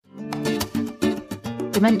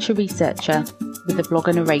dementia researcher with a blog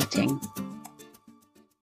and a rating.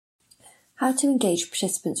 How to engage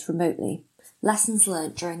participants remotely. Lessons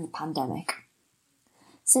learned during the pandemic.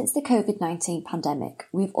 Since the COVID-19 pandemic,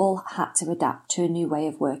 we've all had to adapt to a new way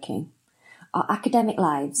of working. Our academic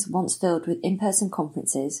lives, once filled with in-person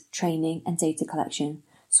conferences, training and data collection,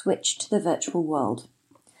 switched to the virtual world.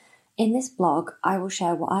 In this blog, I will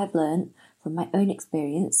share what I've learned from my own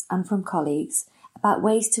experience and from colleagues about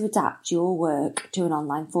ways to adapt your work to an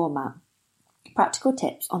online format. Practical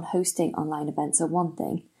tips on hosting online events are one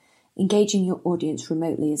thing, engaging your audience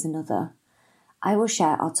remotely is another. I will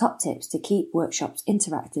share our top tips to keep workshops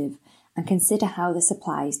interactive and consider how this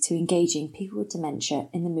applies to engaging people with dementia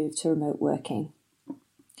in the move to remote working.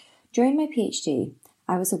 During my PhD,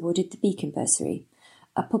 I was awarded the Beacon Bursary,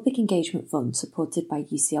 a public engagement fund supported by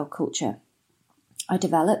UCL Culture. I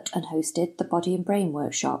developed and hosted the Body and Brain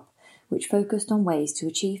workshop, which focused on ways to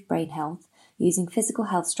achieve brain health using physical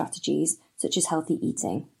health strategies such as healthy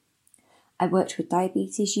eating. I worked with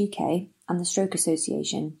Diabetes UK and the Stroke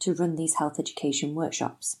Association to run these health education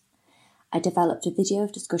workshops. I developed a video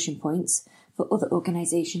of discussion points for other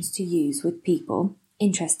organisations to use with people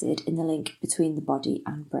interested in the link between the body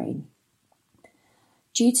and brain.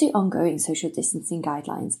 Due to ongoing social distancing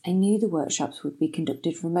guidelines, I knew the workshops would be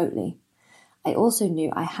conducted remotely. I also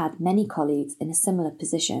knew I had many colleagues in a similar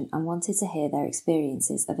position and wanted to hear their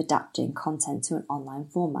experiences of adapting content to an online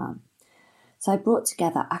format. So I brought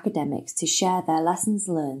together academics to share their lessons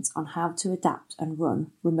learned on how to adapt and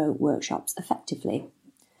run remote workshops effectively.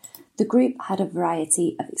 The group had a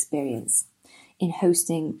variety of experience in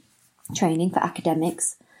hosting training for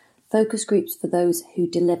academics, focus groups for those who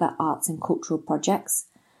deliver arts and cultural projects,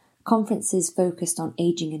 conferences focused on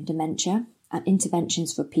ageing and dementia, and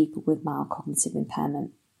interventions for people with mild cognitive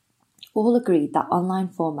impairment. All agreed that online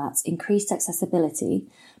formats increased accessibility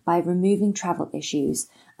by removing travel issues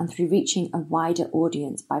and through reaching a wider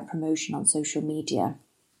audience by promotion on social media.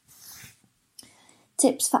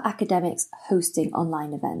 Tips for academics hosting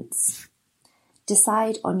online events.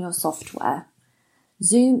 Decide on your software.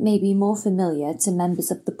 Zoom may be more familiar to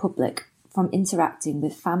members of the public from interacting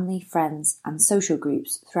with family, friends, and social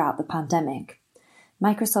groups throughout the pandemic.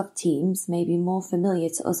 Microsoft Teams may be more familiar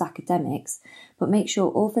to us academics, but make sure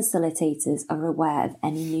all facilitators are aware of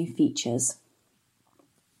any new features.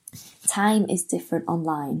 Time is different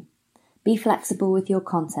online. Be flexible with your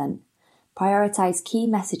content. Prioritise key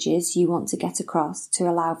messages you want to get across to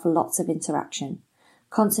allow for lots of interaction.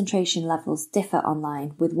 Concentration levels differ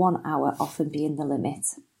online, with 1 hour often being the limit.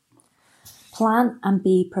 Plan and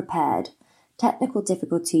be prepared. Technical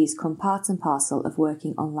difficulties come part and parcel of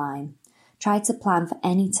working online. Try to plan for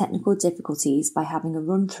any technical difficulties by having a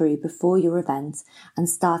run-through before your event and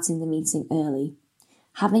starting the meeting early.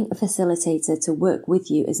 Having a facilitator to work with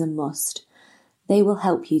you is a must. They will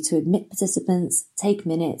help you to admit participants, take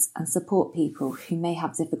minutes, and support people who may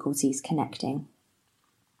have difficulties connecting.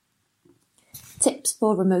 Tips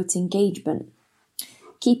for remote engagement.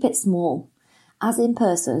 Keep it small. As in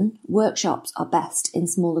person, workshops are best in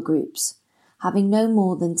smaller groups. Having no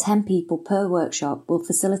more than 10 people per workshop will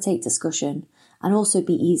facilitate discussion and also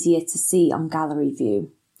be easier to see on gallery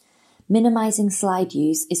view. Minimising slide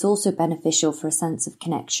use is also beneficial for a sense of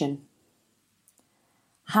connection.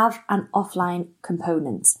 Have an offline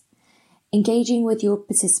component. Engaging with your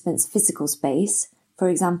participants' physical space, for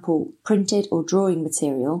example, printed or drawing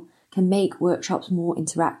material, can make workshops more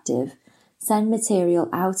interactive. Send material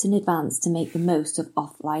out in advance to make the most of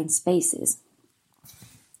offline spaces.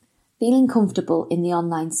 Feeling comfortable in the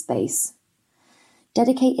online space.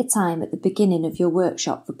 Dedicate a time at the beginning of your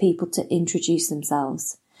workshop for people to introduce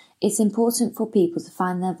themselves. It's important for people to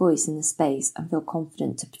find their voice in the space and feel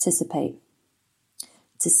confident to participate.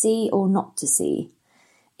 To see or not to see.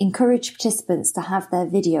 Encourage participants to have their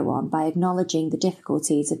video on by acknowledging the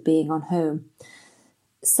difficulties of being on home.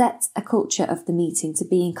 Set a culture of the meeting to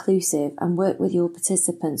be inclusive and work with your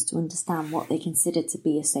participants to understand what they consider to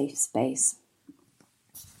be a safe space.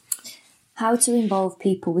 How to involve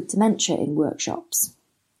people with dementia in workshops.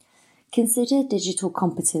 Consider digital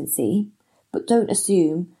competency, but don't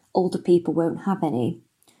assume older people won't have any.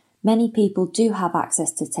 Many people do have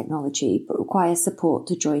access to technology, but require support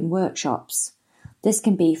to join workshops. This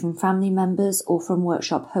can be from family members or from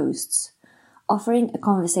workshop hosts. Offering a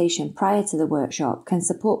conversation prior to the workshop can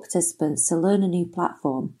support participants to learn a new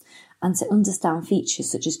platform and to understand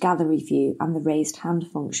features such as gallery view and the raised hand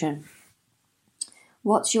function.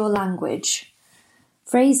 What's your language?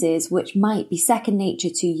 Phrases which might be second nature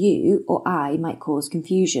to you or I might cause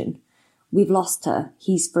confusion. We've lost her,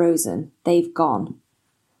 he's frozen, they've gone.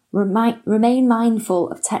 Remain mindful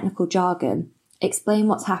of technical jargon explain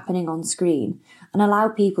what's happening on screen, and allow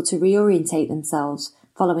people to reorientate themselves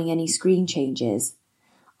following any screen changes.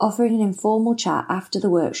 Offering an informal chat after the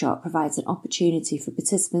workshop provides an opportunity for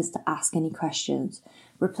participants to ask any questions,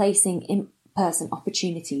 replacing in-person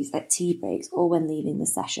opportunities at tea breaks or when leaving the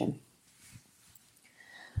session.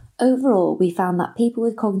 Overall, we found that people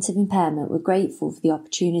with cognitive impairment were grateful for the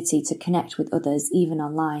opportunity to connect with others, even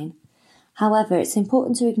online. However, it's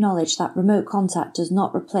important to acknowledge that remote contact does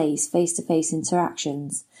not replace face-to-face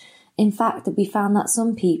interactions. In fact, we found that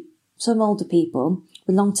some older people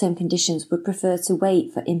with long-term conditions would prefer to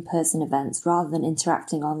wait for in-person events rather than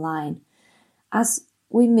interacting online. As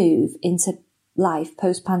we move into life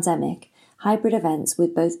post-pandemic, hybrid events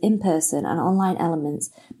with both in-person and online elements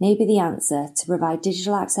may be the answer to provide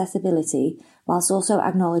digital accessibility whilst also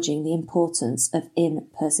acknowledging the importance of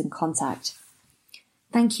in-person contact.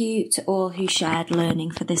 Thank you to all who shared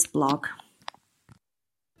learning for this blog.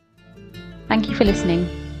 Thank you for listening.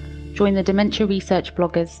 Join the Dementia Research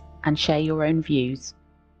bloggers and share your own views.